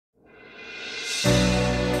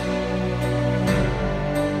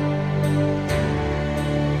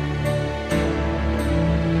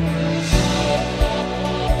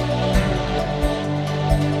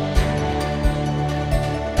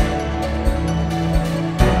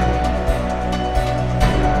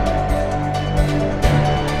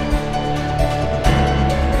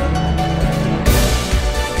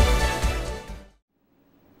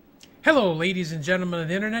ladies and gentlemen of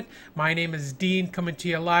the internet. My name is Dean, coming to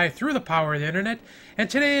you live through the power of the internet. And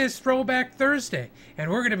today is Throwback Thursday, and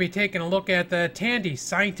we're going to be taking a look at the Tandy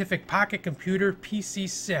Scientific Pocket Computer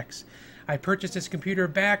PC-6. I purchased this computer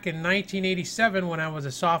back in 1987 when I was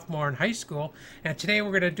a sophomore in high school, and today we're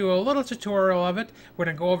going to do a little tutorial of it. We're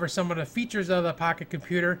going to go over some of the features of the pocket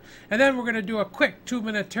computer, and then we're going to do a quick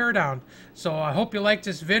 2-minute teardown. So I hope you like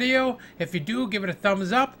this video. If you do, give it a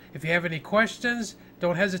thumbs up. If you have any questions,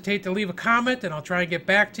 don't hesitate to leave a comment, and I'll try and get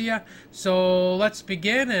back to you. So let's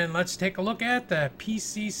begin, and let's take a look at the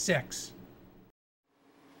PC-6.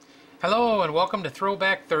 Hello and welcome to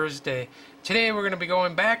Throwback Thursday. Today we're going to be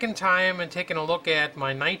going back in time and taking a look at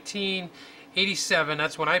my 1987,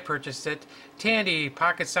 that's when I purchased it, Tandy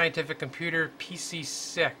Pocket Scientific Computer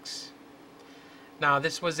PC-6. Now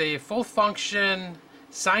this was a full function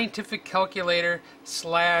scientific calculator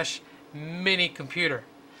slash mini computer.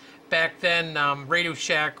 Back then Radio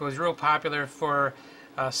Shack was real popular for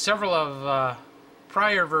several of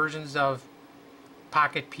prior versions of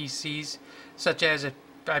pocket PCs, such as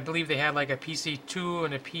I believe they had like a PC-2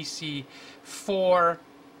 and a PC-4.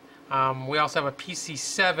 We also have a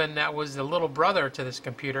PC-7 that was the little brother to this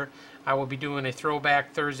computer. I will be doing a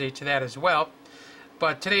Throwback Thursday to that as well.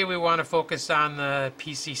 But today we want to focus on the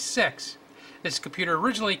PC-6. This computer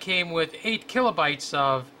originally came with 8 kilobytes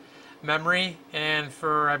of memory, and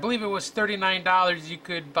for I believe it was $39 you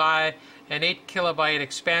could buy an 8 kilobyte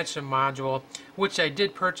expansion module, which I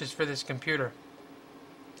did purchase for this computer.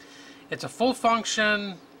 It's a full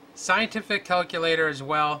function scientific calculator as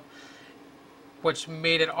well, which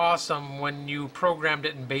made it awesome when you programmed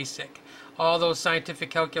it in BASIC. All those scientific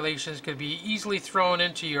calculations could be easily thrown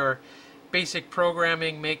into your basic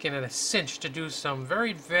programming, making it a cinch to do some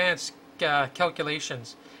very advanced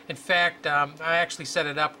calculations. In fact, I actually set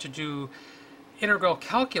it up to do integral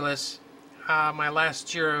calculus my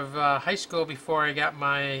last year of high school before I got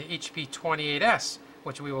my HP 28S,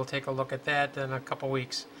 which we will take a look at that in a couple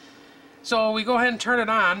weeks. So we go ahead and turn it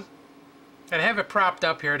on, and I have it propped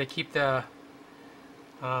up here to keep the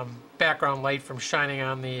background light from shining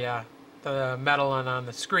on the metal and on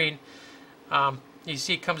the screen. You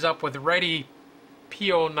see it comes up with Ready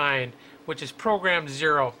P09, which is program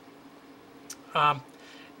 0.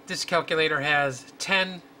 This calculator has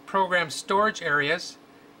 10 program storage areas,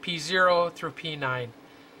 P0 through P9.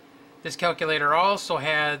 This calculator also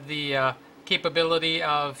had the capability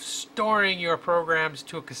of storing your programs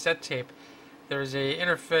to a cassette tape. There's a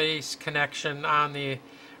interface connection on the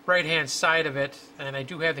right hand side of it, and I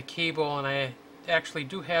do have the cable, and I actually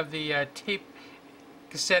do have the tape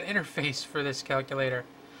cassette interface for this calculator.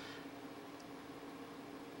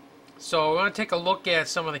 So we want to take a look at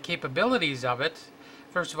some of the capabilities of it.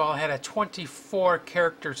 First of all, it had a 24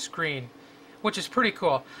 character screen, which is pretty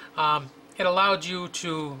cool. It allowed you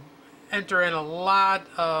to enter in a lot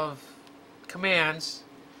of commands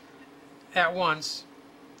at once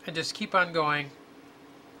and just keep on going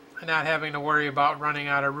and not having to worry about running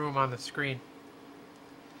out of room on the screen.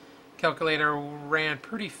 Calculator ran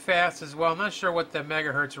pretty fast as well. I'm not sure what the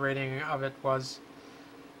megahertz rating of it was,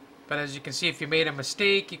 but as you can see, if you made a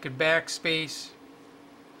mistake, you could backspace,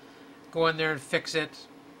 go in there and fix it,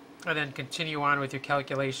 and then continue on with your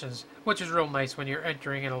calculations, which is real nice when you're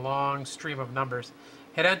entering in a long stream of numbers.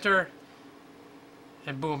 Hit enter,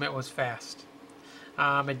 and boom, it was fast.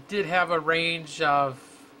 It did have a range of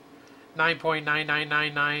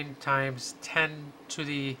 9.9999 times 10 to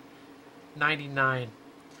the 99.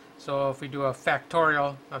 So if we do a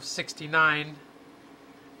factorial of 69,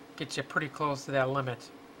 gets you pretty close to that limit.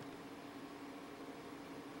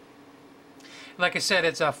 Like I said,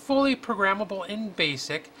 it's a fully programmable in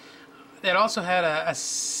BASIC. It also had a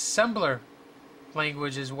assembler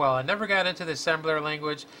language as well. I never got into the assembler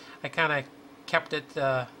language. I kind of kept it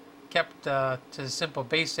to simple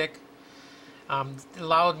BASIC. It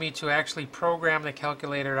allowed me to actually program the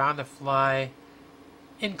calculator on the fly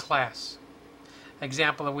in class.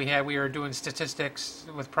 Example that we were doing statistics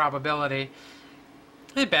with probability,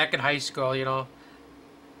 and back in high school, you know,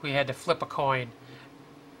 we had to flip a coin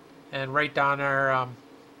and write down our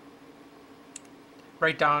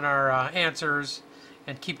answers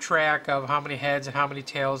and keep track of how many heads and how many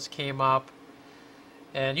tails came up,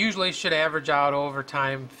 and usually should average out over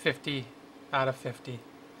time 50 out of 50.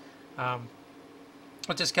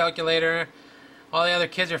 With this calculator, all the other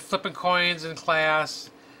kids are flipping coins in class,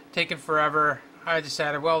 taking forever. I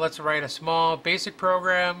decided, well, let's write a small basic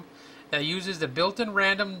program that uses the built-in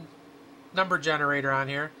random number generator on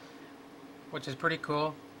here, which is pretty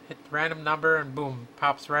cool. Hit random number and boom,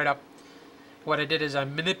 pops right up. What I did is I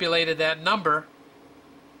manipulated that number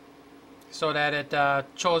so that it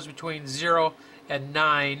chose between 0 and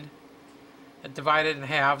 9 It divided in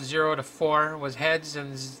half. 0 to 4 was heads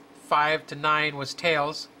and 5 to 9 was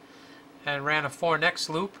tails, and ran a 4 next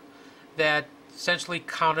loop that essentially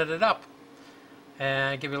counted it up. And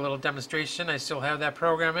I'll give you a little demonstration. I still have that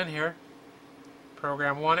program in here.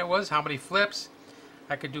 Program 1 it was. How many flips?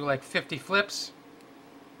 I could do like 50 flips.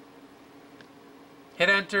 Hit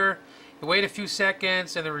enter, you wait a few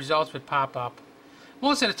seconds, and the results would pop up.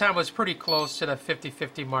 Most of the time it was pretty close to the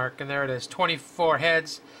 50-50 mark, and there it is. 24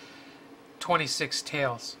 heads, 26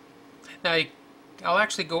 tails. Now I'll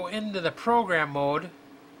actually go into the program mode,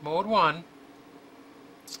 mode 1,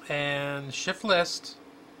 and shift list.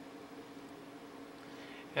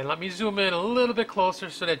 And let me zoom in a little bit closer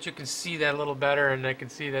so that you can see that a little better, and I can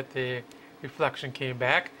see that the reflection came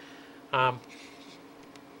back.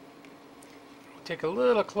 Take a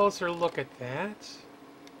little closer look at that.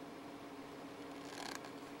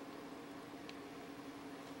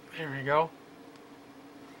 There we go.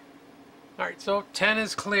 Alright, so 10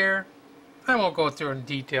 is clear. I won't go through in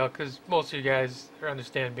detail because most of you guys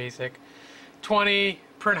understand basic. 20,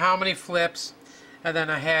 print how many flips, and then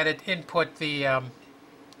I had it input the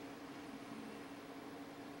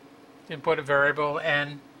input a variable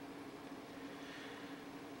n.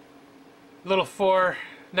 Little 4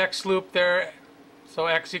 next loop there, so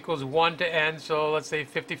x equals 1 to n, so let's say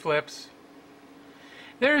 50 flips.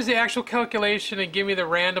 There's the actual calculation, and give me the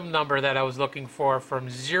random number that I was looking for from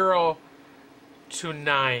 0 to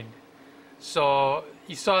 9. So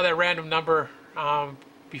you saw that random number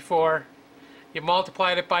before. You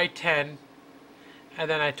multiplied it by 10, and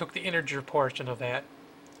then I took the integer portion of that.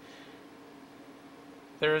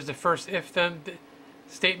 There is the first if-then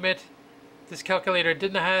statement. This calculator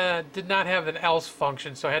did not have an else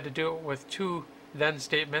function, so I had to do it with 2 then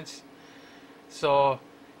statements. So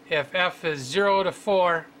if f is 0 to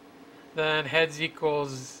 4, then heads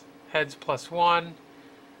equals heads plus 1.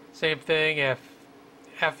 Same thing, if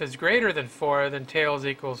f is greater than 4, then tails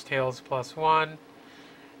equals tails plus 1.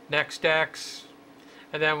 Next x.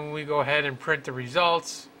 And then when we go ahead and print the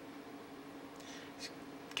results,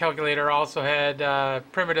 calculator also had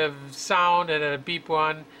primitive sound and then a beep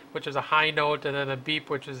one, which is a high note, and then a beep,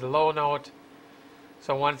 which is a low note.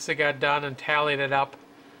 So once it got done and tallied it up,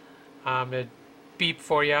 it beeped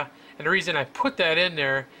for you. And the reason I put that in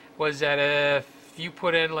there was that if you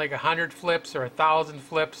put in like 100 flips or 1,000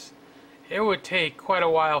 flips, it would take quite a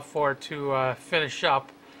while for it to finish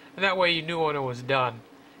up, and that way you knew when it was done.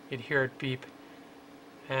 You'd hear it beep,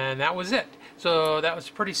 and that was it. So that was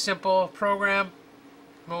a pretty simple program.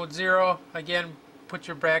 Mode 0, again, put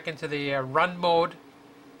your back into the run mode.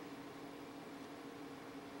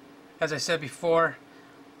 As I said before,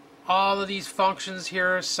 all of these functions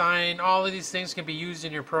here, sign, all of these things can be used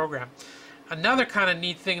in your program. Another kind of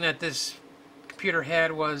neat thing that this computer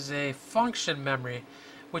had was a function memory,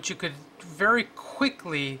 which you could very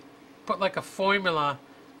quickly put like a formula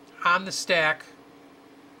on the stack,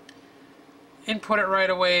 input it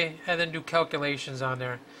right away, and then do calculations on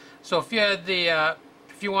there. So if you had the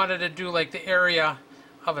if you wanted to do like the area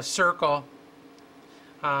of a circle,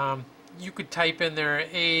 you could type in there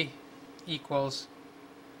a equals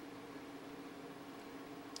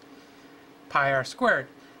pi r squared.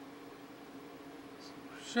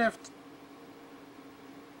 Shift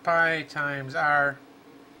pi times r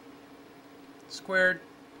squared.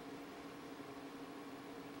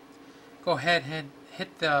 Go ahead and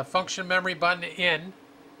hit the function memory button in,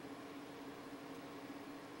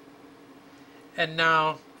 and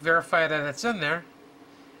now verify that it's in there.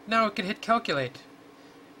 Now we can hit calculate.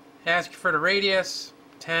 Ask for the radius,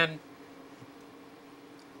 10,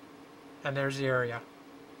 and there's the area.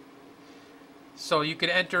 So you could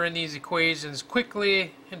enter in these equations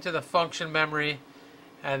quickly into the function memory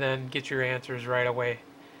and then get your answers right away.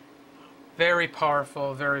 Very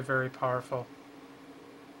powerful, very, very powerful.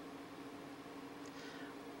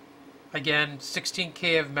 Again,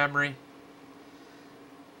 16K of memory.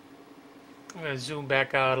 I'm going to zoom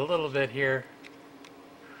back out a little bit here.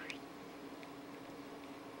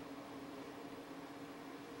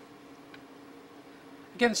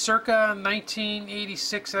 Again, circa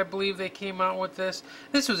 1986, I believe they came out with this.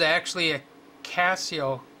 This was actually a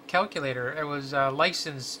Casio calculator. It was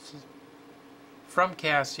licensed from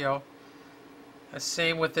Casio.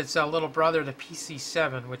 Same with its little brother, the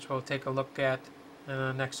PC-7, which we'll take a look at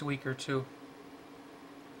next week or two.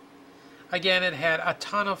 Again, it had a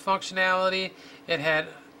ton of functionality. It had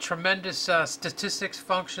tremendous statistics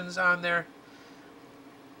functions on there.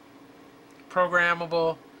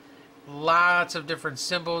 Programmable. Lots of different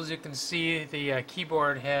symbols. You can see the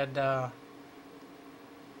keyboard had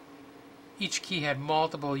each key had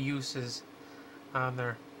multiple uses on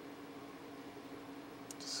there.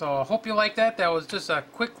 So I hope you like that. That was just a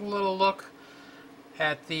quick little look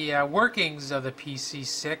at the workings of the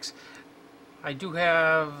PC-6. I do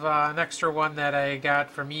have an extra one that I got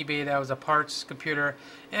from eBay that was a parts computer,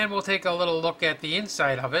 and we'll take a little look at the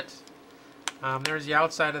inside of it. There's the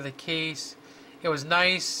outside of the case. It was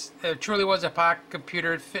nice. It truly was a pocket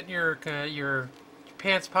computer. It fit in your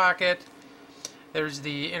pants pocket. There's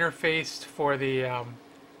the interface for the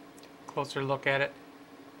closer look at it.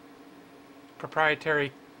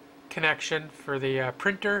 Proprietary connection for the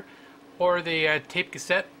printer or the tape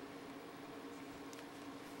cassette.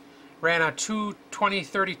 Ran on two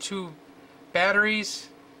 2032 batteries.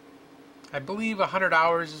 I believe 100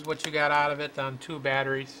 hours is what you got out of it on 2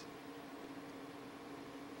 batteries.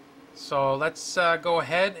 So let's go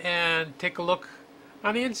ahead and take a look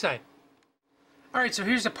on the inside. Alright, so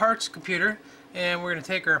here's the parts computer, and we're going to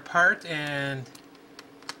take her apart and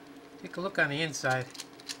take a look on the inside.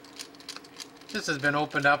 This has been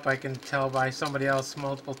opened up, I can tell by somebody else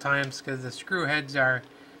multiple times, because the screw heads are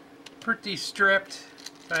pretty stripped.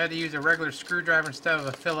 I had to use a regular screwdriver instead of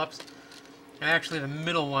a Phillips, and actually the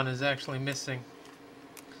middle one is actually missing.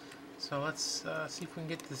 So let's see if we can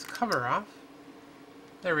get this cover off.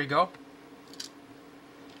 There we go.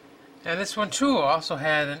 And this one too also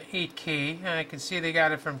had an 8K, and I can see they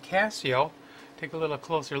got it from Casio. Take a little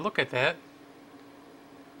closer look at that.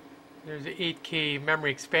 There's the 8K memory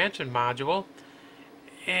expansion module,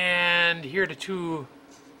 and here are the 2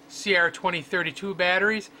 CR2032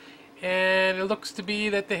 batteries. And it looks to be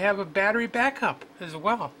that they have a battery backup as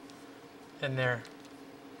well in there.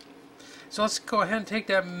 So let's go ahead and take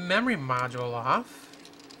that memory module off.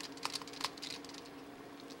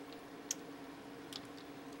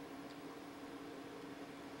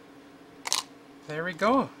 There we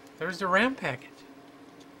go. There's the RAM package.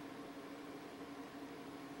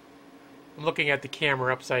 I'm looking at the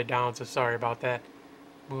camera upside down, so sorry about that.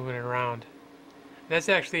 Moving it around. That's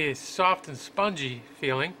actually a soft and spongy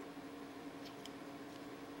feeling.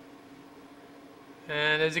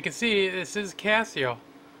 And as you can see, this is Casio.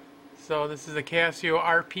 So this is a Casio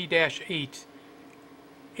RP-8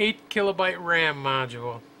 8KB RAM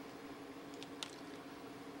module.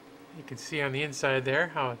 You can see on the inside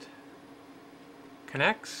there how it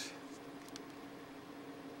connects.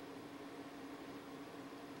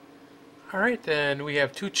 Alright, and we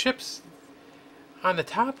have 2 chips on the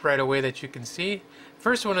top right away that you can see.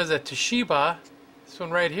 First one is a Toshiba, this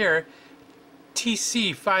one right here,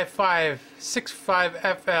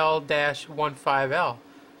 TC5565FL-15L,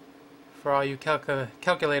 for all you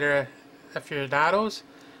calculator aficionados.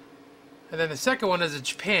 And then the second one is a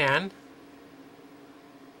Japan.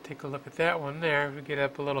 Take a look at that one there. We'll get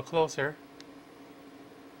up a little closer.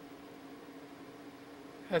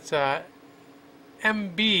 That's a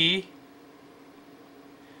MB.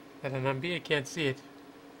 That's an MB, I can't see it.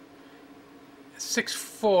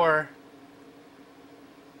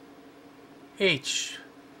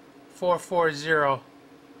 64H440,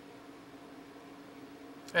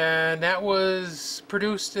 and that was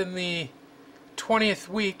produced in the 20th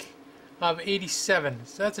week of 87.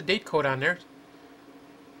 So that's a date code on there.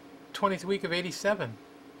 20th week of 87.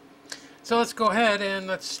 So let's go ahead and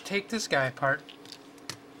let's take this guy apart.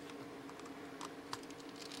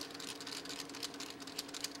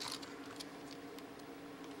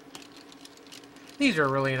 These are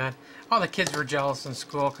really not. All the kids were jealous in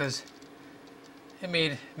school because it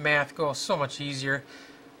made math go so much easier.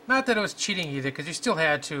 Not that it was cheating either, because you still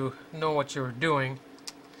had to know what you were doing.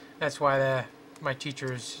 That's why my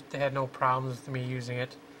teachers, they had no problems with me using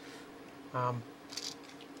it.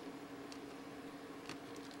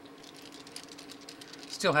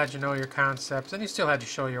 Still had to know your concepts, and you still had to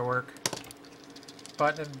show your work.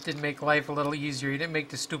 But it did make life a little easier. You didn't make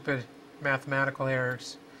the stupid mathematical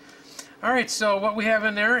errors. Alright, so what we have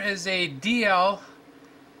in there is a DL1216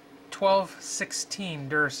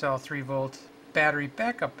 Duracell 3-volt battery,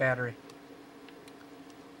 backup battery.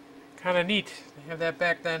 Kind of neat. They have that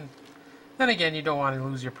back then. Then again, you don't want to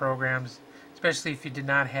lose your programs, especially if you did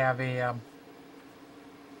not have a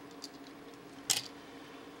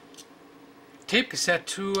tape cassette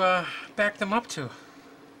to back them up to.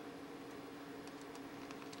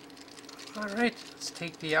 Alright, let's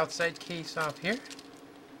take the outside case off here.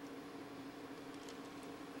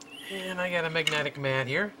 And I got a magnetic mat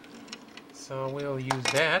here, so we'll use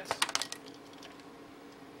that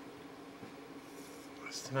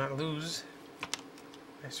just to not lose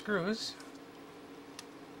my screws.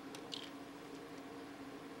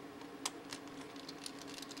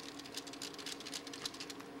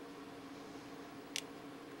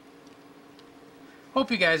 Hope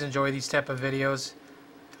you guys enjoy these type of videos.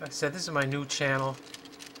 Like I said, this is my new channel.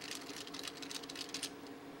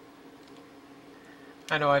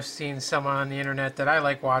 I know I've seen some on the internet that I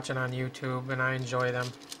like watching on YouTube, and I enjoy them.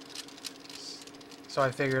 So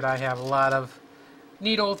I figured I have a lot of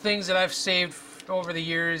neat old things that I've saved over the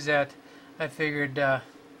years that I figured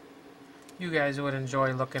you guys would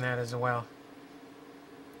enjoy looking at as well.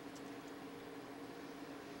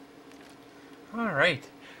 Alright,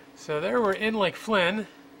 so there we're in Lake Flynn.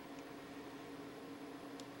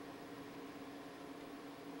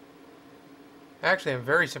 Actually, I'm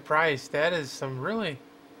very surprised. That is some really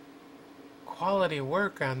quality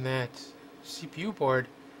work on that CPU board.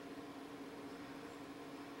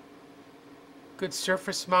 Good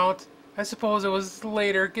surface mount. I suppose it was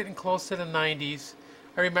later, getting close to the 90s.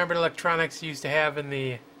 I remember the electronics you used to have in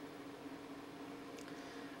the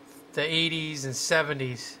 80s and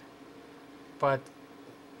 70s. But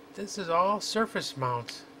this is all surface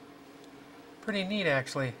mount. Pretty neat,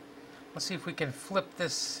 actually. Let's see if we can flip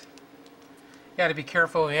this. You got to be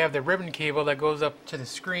careful. We have the ribbon cable that goes up to the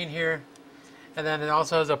screen here, and then it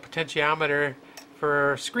also has a potentiometer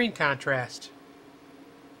for screen contrast.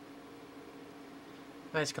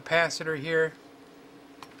 Nice capacitor here,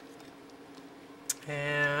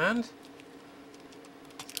 and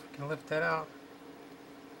I can lift that out.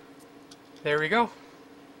 There we go.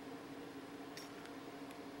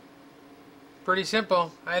 Pretty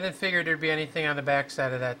simple. I didn't figure there'd be anything on the back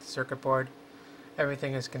side of that circuit board.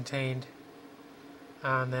 Everything is contained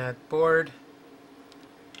on that board.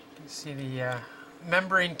 You can see the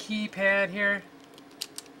membrane keypad here.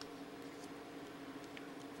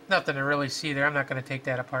 Nothing to really see there. I'm not going to take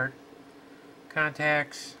that apart.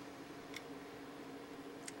 Contacts.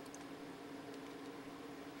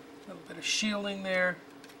 A little bit of shielding there.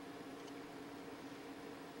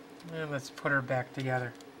 And let's put her back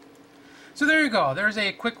together. So there you go. There's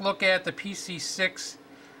a quick look at the PC-6.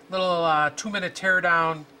 Little 2-minute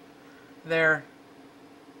teardown there.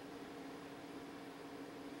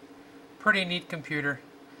 Pretty neat computer.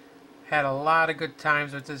 Had a lot of good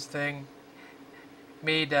times with this thing.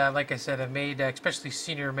 Made, like I said, I made especially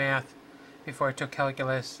senior math before I took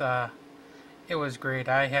calculus. It was great.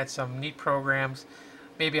 I had some neat programs.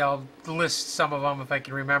 Maybe I'll list some of them if I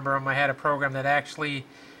can remember them. I had a program that actually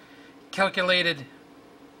calculated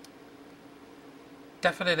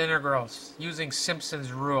definite integrals using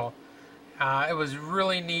Simpson's rule. It was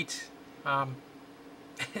really neat.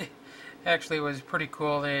 Actually, it was pretty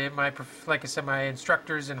cool. Like I said, my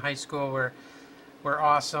instructors in high school were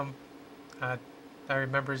awesome. I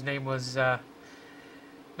remember his name was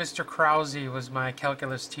Mr. Krause was my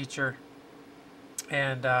calculus teacher,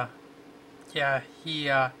 and yeah, he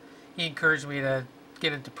encouraged me to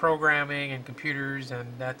get into programming and computers, and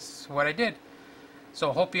that's what I did.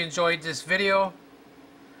 So hope you enjoyed this video.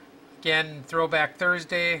 Again, Throwback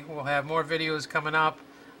Thursday. We'll have more videos coming up.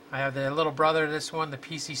 I have the little brother of this one, the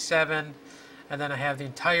PC-7, and then I have the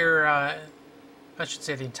entire, I should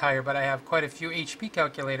say the entire, but I have quite a few HP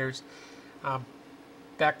calculators.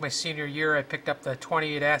 Back my senior year, I picked up the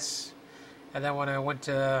 28S, and then when I went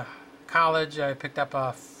to college, I picked up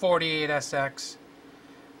a 48SX,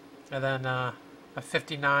 and then a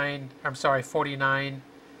 49, I'm sorry, 49,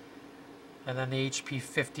 and then the HP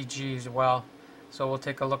 50G as well. So we'll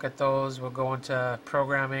take a look at those. We'll go into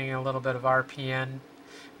programming and a little bit of RPN.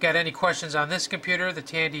 Got any questions on this computer, the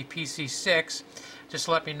Tandy PC-6, just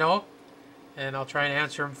let me know, and I'll try and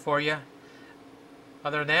answer them for you.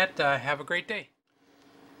 Other than that, have a great day.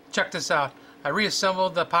 Check this out. I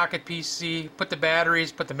reassembled the Pocket PC, put the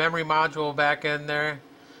batteries, put the memory module back in there.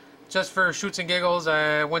 Just for shoots and giggles,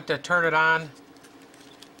 I went to turn it on,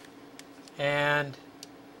 and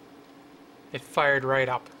it fired right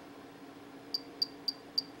up.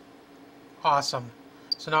 Awesome.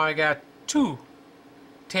 So now I got 2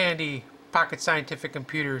 Tandy Pocket Scientific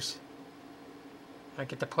computers I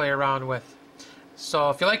get to play around with. So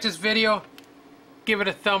if you like this video, give it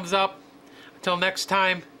a thumbs up. Until next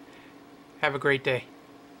time, have a great day.